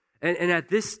 And at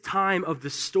this time of the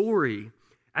story,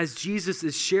 as Jesus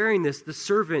is sharing this, the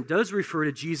servant does refer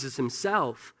to Jesus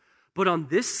himself. But on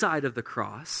this side of the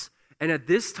cross, and at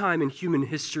this time in human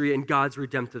history and God's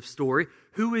redemptive story,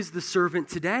 who is the servant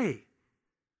today?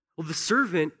 Well, the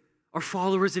servant are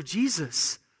followers of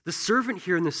Jesus. The servant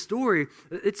here in the story,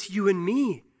 it's you and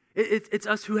me. It's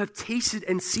us who have tasted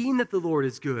and seen that the Lord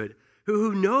is good,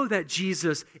 who know that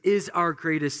Jesus is our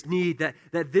greatest need,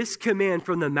 that this command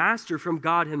from the Master, from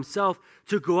God himself,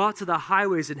 to go out to the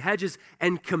highways and hedges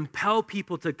and compel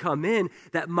people to come in,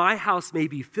 that my house may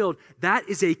be filled, that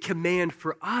is a command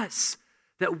for us,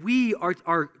 that we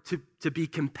are to be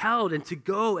compelled and to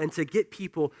go and to get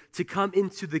people to come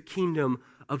into the kingdom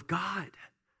of God.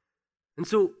 And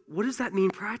so what does that mean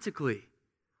practically?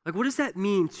 Like, what does that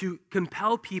mean to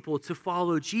compel people to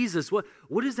follow Jesus? What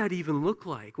does that even look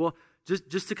like? Well,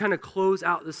 just to kind of close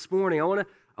out this morning, I want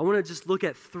to just look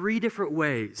at 3 different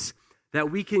ways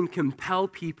that we can compel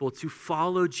people to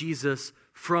follow Jesus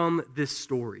from this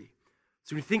story.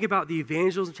 So when you think about the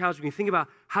evangelism challenge, when you think about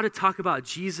how to talk about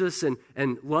Jesus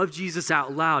and love Jesus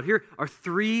out loud, here are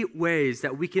 3 ways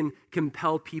that we can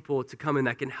compel people to come in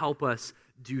that can help us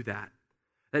do that.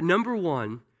 That number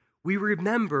 1, we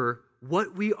remember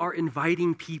what we are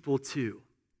inviting people to.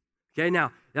 Okay,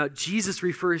 now Jesus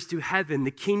refers to heaven,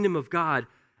 the kingdom of God,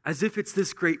 as if it's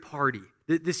this great party,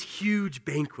 this huge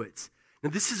banquet.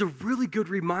 Now, this is a really good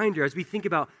reminder as we think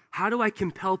about how do I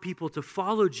compel people to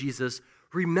follow Jesus.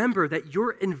 Remember that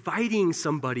you're inviting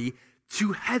somebody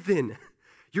to heaven.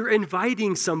 You're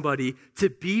inviting somebody to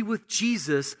be with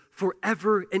Jesus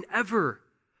forever and ever.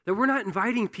 That we're not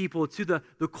inviting people to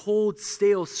the cold,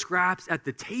 stale scraps at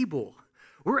the table.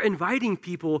 We're inviting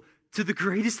people to the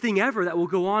greatest thing ever that will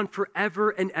go on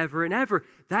forever and ever and ever.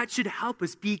 That should help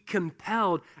us be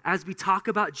compelled as we talk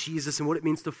about Jesus and what it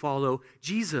means to follow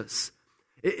Jesus.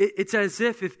 It's as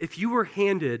if you were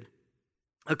handed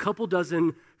a couple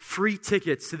dozen free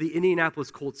tickets to the Indianapolis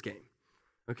Colts game,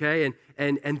 okay?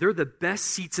 And they're the best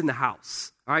seats in the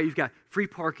house, all right? You've got free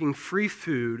parking, free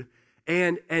food,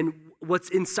 and what's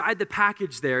inside the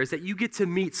package there is that you get to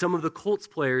meet some of the Colts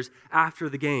players after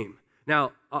the game.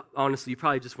 Now, honestly, you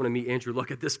probably just want to meet Andrew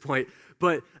Luck at this point,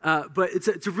 but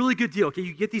it's a really good deal. Okay,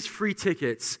 you get these free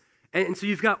tickets, and so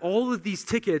you've got all of these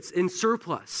tickets in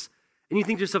surplus, and you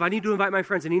think to yourself, I need to invite my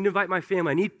friends, I need to invite my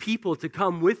family, I need people to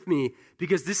come with me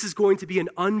because this is going to be an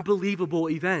unbelievable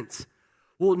event.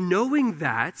 Well, knowing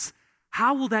that,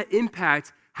 how will that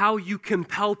impact how you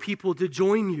compel people to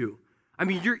join you? I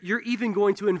mean, you're even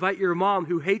going to invite your mom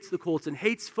who hates the Colts and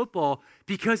hates football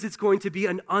because it's going to be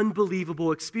an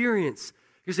unbelievable experience.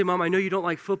 You say, Mom, I know you don't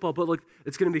like football, but look,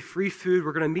 it's going to be free food.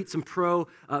 We're going to meet some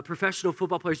professional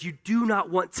football players. You do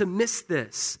not want to miss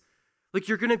this. Like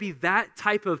you're going to have that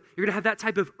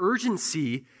type of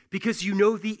urgency because you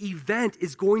know the event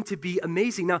is going to be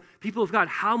amazing. Now, people of God,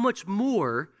 how much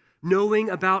more knowing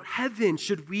about heaven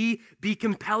should we be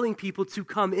compelling people to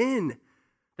come in?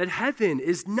 That heaven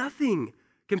is nothing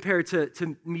compared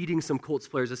to meeting some Colts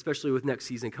players, especially with next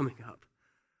season coming up.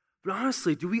 But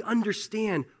honestly, do we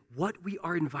understand what we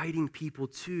are inviting people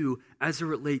to as it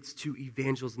relates to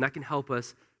evangelism? That can help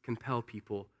us compel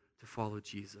people to follow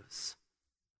Jesus.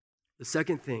 The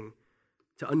second thing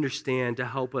to understand to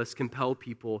help us compel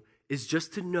people is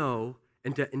just to know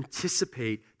and to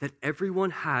anticipate that everyone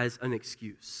has an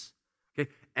excuse. Okay,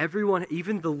 everyone,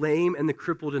 even the lame and the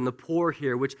crippled and the poor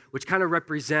here, which kind of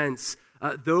represents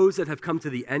those that have come to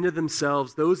the end of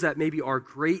themselves, those that maybe are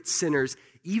great sinners,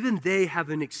 even they have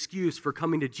an excuse for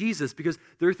coming to Jesus because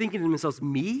they're thinking to themselves,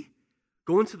 me?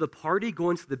 Going to the party,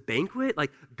 going to the banquet?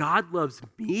 Like, God loves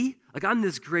me? Like, I'm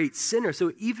this great sinner.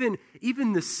 So even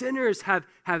the sinners have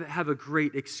a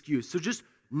great excuse. So just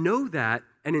know that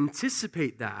and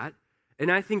anticipate that.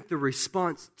 And I think the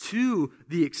response to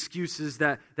the excuses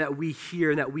that we hear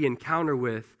and that we encounter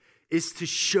with is to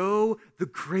show the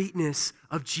greatness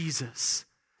of Jesus,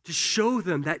 to show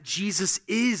them that Jesus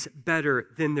is better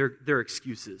than their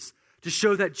excuses, to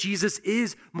show that Jesus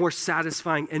is more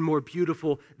satisfying and more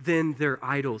beautiful than their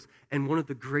idols. And one of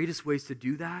the greatest ways to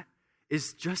do that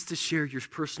is just to share your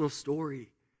personal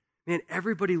story. Man,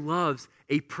 everybody loves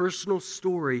a personal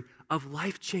story of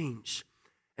life change.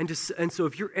 And so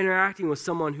if you're interacting with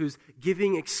someone who's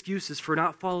giving excuses for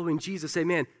not following Jesus, say,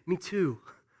 man, me too.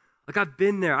 Like I've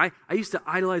been there. I used to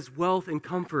idolize wealth and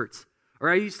comfort, or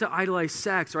I used to idolize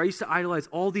sex, or I used to idolize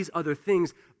all these other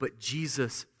things, but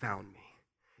Jesus found me.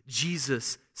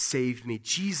 Jesus saved me.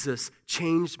 Jesus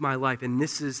changed my life, and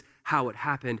this is how it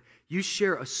happened. You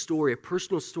share a story, a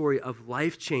personal story of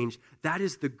life change. That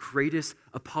is the greatest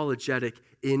apologetic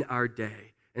in our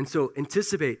day. And so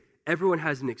anticipate, everyone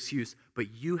has an excuse,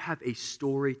 but you have a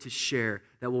story to share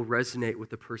that will resonate with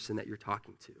the person that you're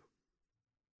talking to.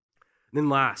 And then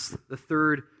last, the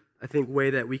third, I think,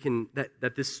 way that we can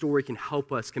that this story can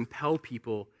help us compel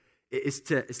people is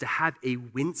to have a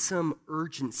winsome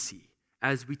urgency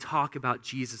as we talk about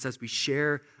Jesus, as we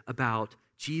share about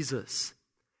Jesus.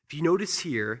 If you notice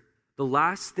here, the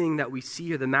last thing that we see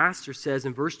here, the master says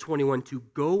in verse 21 to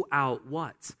go out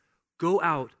what? Go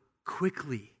out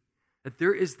quickly. That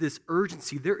there is this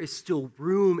urgency, there is still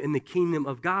room in the kingdom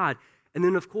of God. And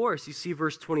then, of course, you see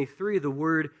verse 23, the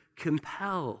word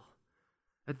compel.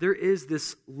 That there is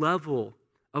this level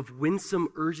of winsome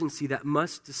urgency that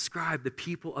must describe the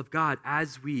people of God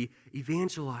as we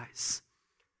evangelize.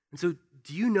 And so,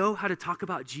 do you know how to talk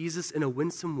about Jesus in a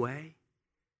winsome way?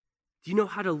 Do you know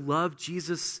how to love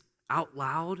Jesus out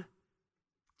loud?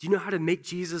 Do you know how to make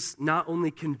Jesus not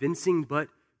only convincing but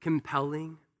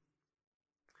compelling?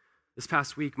 This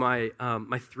past week, my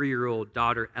 3-year-old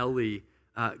daughter, Ellie,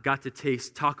 got to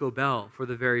taste Taco Bell for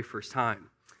the very first time.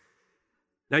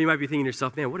 Now you might be thinking to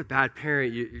yourself, man, what a bad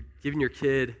parent. You're giving your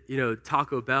kid,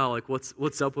 Taco Bell. Like,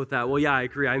 what's up with that? Well, yeah, I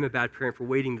agree. I'm a bad parent for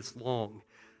waiting this long.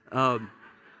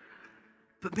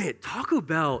 But man, Taco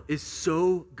Bell is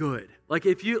so good. Like,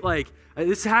 if you,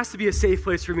 this has to be a safe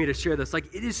place for me to share this.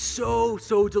 Like, it is so,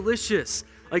 so delicious.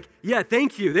 Like, yeah,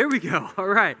 thank you. There we go. All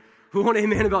right. We won't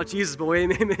amen about Jesus, but we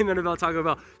amen about Taco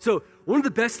Bell. So one of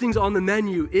the best things on the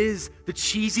menu is the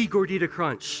cheesy gordita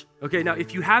crunch. Okay, now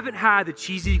if you haven't had the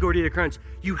cheesy gordita crunch,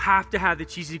 you have to have the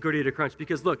cheesy gordita crunch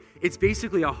because look, it's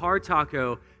basically a hard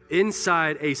taco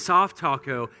inside a soft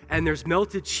taco and there's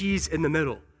melted cheese in the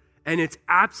middle. And it's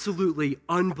absolutely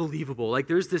unbelievable. Like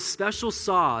there's this special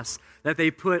sauce that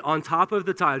they put on top of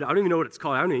the taco. I don't even know what it's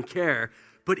called. I don't even care.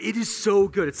 But it is so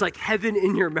good. It's like heaven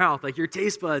in your mouth. Like your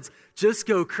taste buds just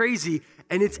go crazy.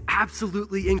 And it's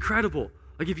absolutely incredible.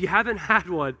 Like if you haven't had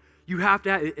one, you have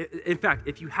to in fact,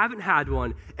 if you haven't had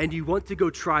one and you want to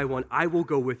go try one, I will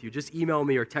go with you. Just email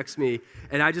me or text me.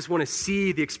 And I just want to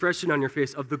see the expression on your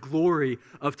face of the glory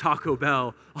of Taco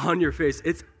Bell on your face.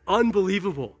 It's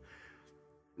unbelievable.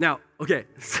 Now, okay,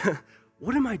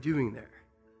 what am I doing there?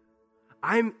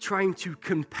 I'm trying to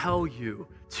compel you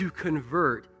to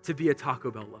convert to be a Taco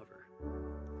Bell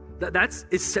lover. That's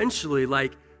essentially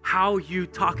like how you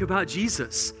talk about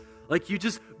Jesus. Like you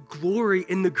just glory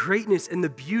in the greatness and the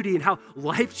beauty and how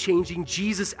life-changing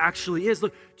Jesus actually is.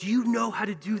 Look, do you know how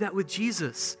to do that with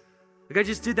Jesus? Like I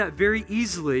just did that very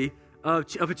easily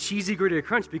of a cheesy gordita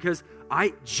crunch because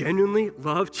I genuinely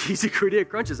love cheesy gordita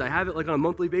crunches. I have it like on a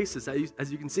monthly basis,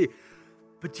 as you can see.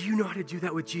 But do you know how to do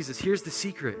that with Jesus? Here's the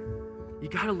secret. You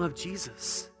got to love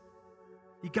Jesus.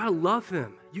 You got to love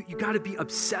him. You got to be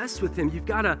obsessed with him. You've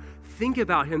got to think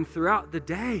about him throughout the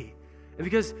day. And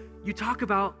because you talk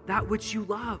about that which you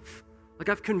love. Like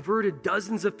I've converted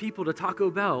dozens of people to Taco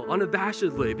Bell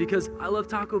unabashedly because I love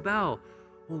Taco Bell.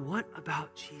 Well, what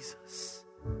about Jesus?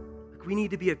 Like we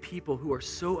need to be a people who are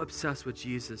so obsessed with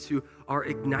Jesus, who are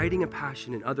igniting a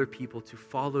passion in other people to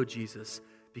follow Jesus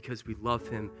because we love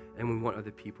him and we want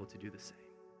other people to do the same.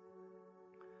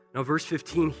 Now, verse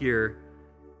 15 here,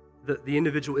 the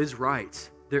individual is right.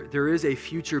 There is a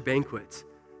future banquet.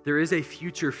 There is a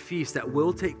future feast that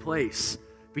will take place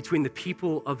between the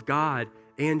people of God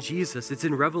and Jesus. It's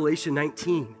in Revelation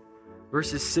 19,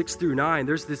 verses 6 through 9.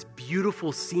 There's this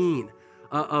beautiful scene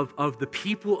of the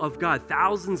people of God,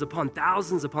 thousands upon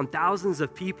thousands upon thousands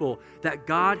of people that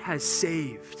God has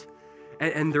saved.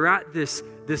 And they're at this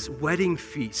wedding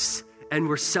feast, and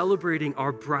we're celebrating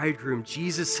our bridegroom,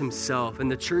 Jesus himself,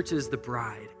 and the church is the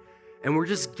bride. And we're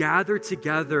just gathered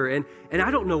together, and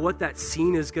I don't know what that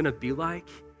scene is going to be like.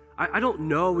 I don't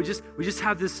know. We just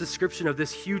have this description of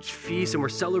this huge feast, and we're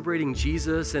celebrating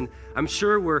Jesus, and I'm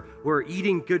sure we're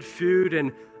eating good food,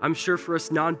 and I'm sure for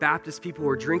us non-Baptist people,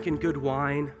 we're drinking good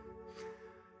wine.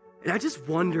 And I just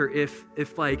wonder if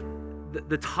like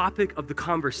the topic of the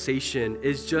conversation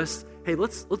is just, hey,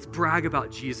 let's brag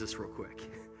about Jesus real quick.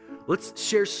 Let's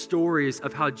share stories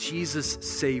of how Jesus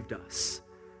saved us.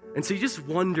 And so you just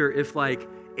wonder if like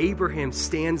Abraham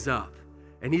stands up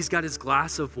and he's got his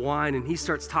glass of wine and he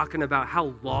starts talking about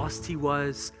how lost he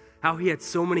was, how he had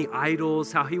so many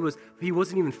idols, how he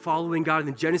wasn't even following God, and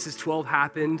then Genesis 12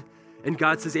 happened, And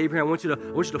God says, Abraham, I want you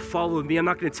to follow me. I'm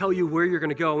not going to tell you where you're going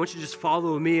to go. I want you to just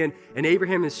follow me. And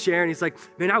Abraham is sharing. He's like,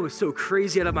 man, I was so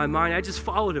crazy out of my mind. I just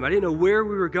followed him. I didn't know where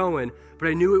we were going, but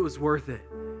I knew it was worth it.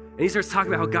 And he starts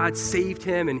talking about how God saved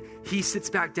him, and he sits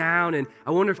back down. And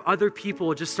I wonder if other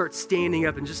people just start standing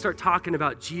up and just start talking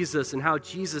about Jesus and how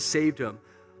Jesus saved him.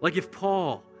 Like if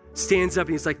Paul stands up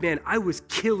and he's like, man, I was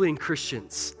killing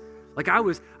Christians. Like I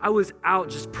was out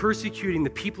just persecuting the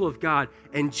people of God,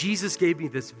 and Jesus gave me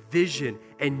this vision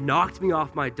and knocked me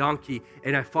off my donkey,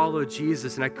 and I followed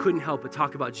Jesus, and I couldn't help but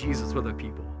talk about Jesus with other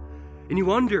people. And you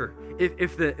wonder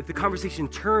if the conversation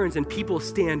turns and people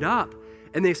stand up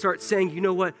and they start saying, you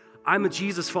know what, I'm a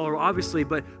Jesus follower, obviously,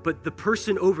 but the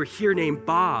person over here named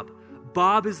Bob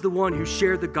is the one who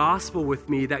shared the gospel with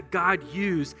me that God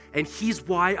used, and he's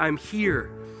why I'm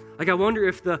here. Like I wonder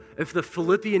if the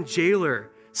Philippian jailer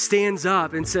stands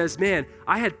up and says, man,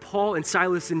 I had Paul and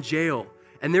Silas in jail,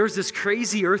 and there was this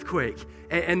crazy earthquake,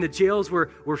 and the jails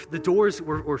the doors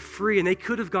were free, and they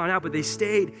could have gone out, but they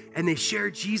stayed, and they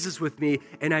shared Jesus with me,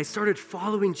 and I started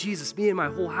following Jesus, me and my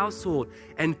whole household.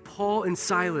 And Paul and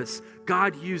Silas,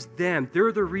 God used them.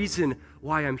 They're the reason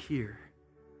why I'm here.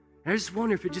 And I just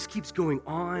wonder if it just keeps going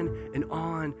on and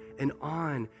on and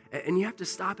on, and you have to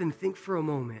stop and think for a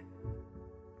moment.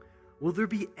 Will there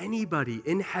be anybody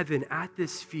in heaven at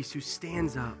this feast who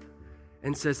stands up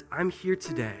and says, I'm here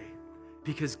today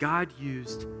because God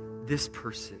used this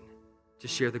person to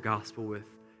share the gospel with,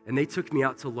 and they took me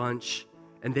out to lunch,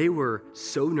 and they were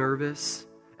so nervous,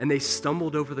 and they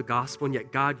stumbled over the gospel, and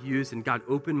yet God used, and God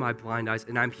opened my blind eyes,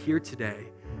 and I'm here today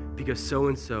because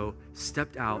so-and-so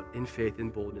stepped out in faith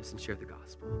and boldness and shared the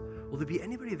gospel? Will there be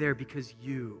anybody there because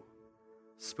you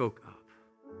spoke up?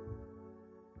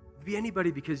 Be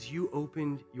anybody because you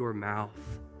opened your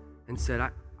mouth and said,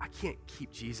 I can't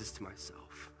keep Jesus to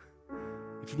myself.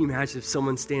 Can you imagine if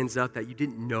someone stands up that you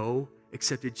didn't know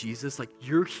accepted Jesus? Like,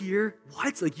 you're here?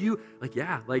 What?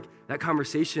 Like that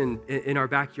conversation in our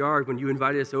backyard when you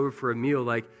invited us over for a meal,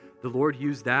 like the Lord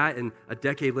used that, and a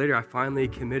decade later I finally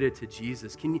committed to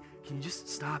Jesus. Can you just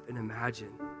stop and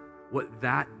imagine what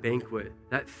that banquet,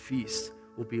 that feast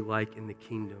will be like in the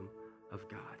kingdom of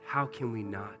God? How can we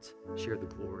not share the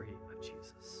glory of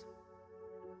Jesus?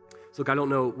 So look, I don't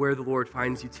know where the Lord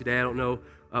finds you today. I don't know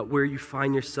where you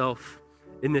find yourself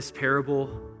in this parable.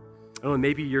 I don't know,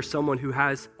 maybe you're someone who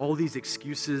has all these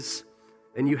excuses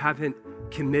and you haven't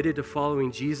committed to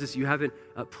following Jesus. You haven't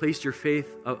placed your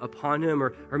faith upon him.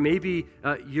 Or maybe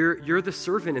you're the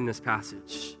servant in this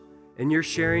passage and you're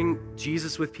sharing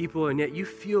Jesus with people, and yet you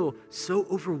feel so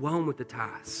overwhelmed with the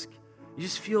task. You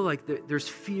just feel like there's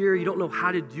fear. You don't know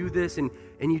how to do this, and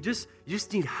you just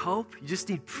need help. You just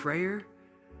need prayer.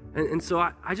 And so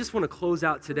I just want to close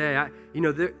out today.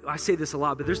 I say this a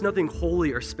lot, but there's nothing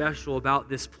holy or special about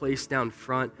this place down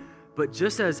front. But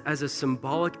just as a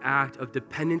symbolic act of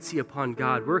dependency upon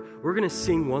God, we're going to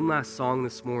sing one last song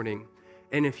this morning.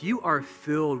 And if you are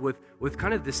filled with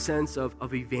kind of this sense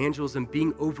of evangelism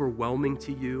being overwhelming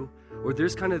to you, or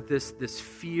there's kind of this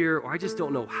fear, or I just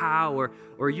don't know how,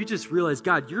 or you just realize,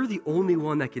 God, you're the only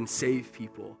one that can save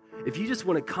people. If you just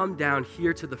want to come down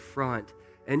here to the front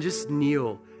and just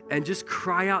kneel and just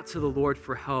cry out to the Lord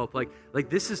for help, like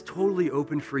this is totally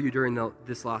open for you during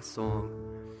this last song.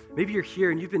 Maybe you're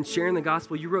here and you've been sharing the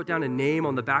gospel. You wrote down a name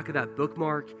on the back of that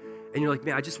bookmark, and you're like,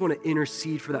 man, I just want to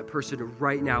intercede for that person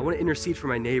right now. I want to intercede for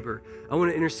my neighbor. I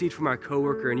want to intercede for my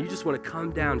coworker. And you just want to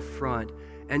come down front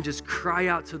and just cry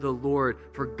out to the Lord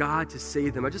for God to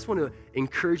save them. I just want to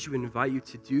encourage you and invite you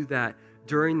to do that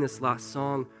during this last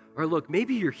song. Or look,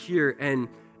 maybe you're here and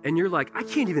you're like, I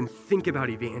can't even think about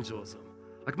evangelism.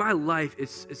 Like my life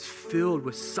is filled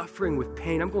with suffering, with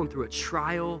pain. I'm going through a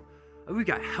trial. We've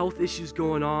got health issues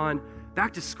going on.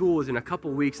 Back to school is in a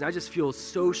couple weeks, and I just feel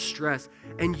so stressed.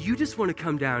 And you just want to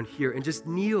come down here and just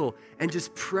kneel and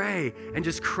just pray and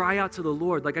just cry out to the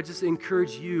Lord. Like I just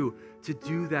encourage you to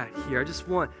do that here. I just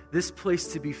want this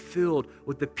place to be filled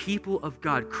with the people of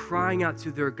God crying out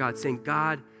to their God, saying,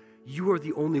 God, you are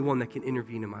the only one that can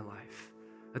intervene in my life.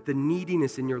 That the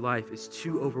neediness in your life is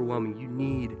too overwhelming. You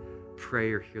need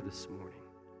prayer here this morning.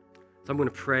 So I'm going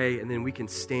to pray, and then we can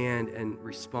stand and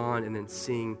respond and then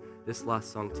sing this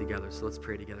last song together. So let's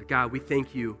pray together. God, we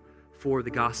thank you for the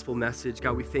gospel message.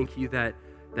 God, we thank you that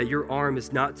your arm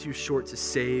is not too short to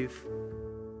save.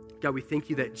 God, we thank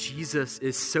you that Jesus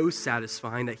is so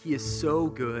satisfying, that he is so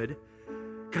good.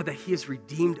 God, that he has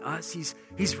redeemed us.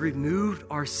 He's removed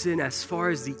our sin as far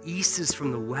as the east is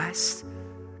from the west.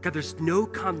 God, there's no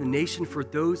condemnation for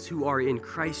those who are in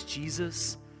Christ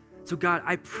Jesus. So God,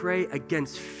 I pray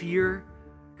against fear.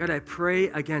 God, I pray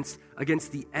against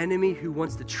the enemy who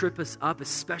wants to trip us up,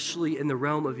 especially in the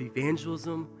realm of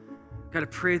evangelism. God, I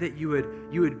pray that you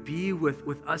would be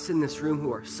with us in this room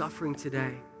who are suffering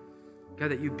today. God,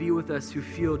 that you be with us who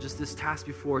feel just this task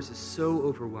before us is so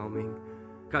overwhelming.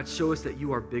 God, show us that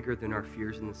you are bigger than our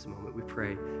fears in this moment. We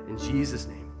pray in Jesus'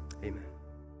 name.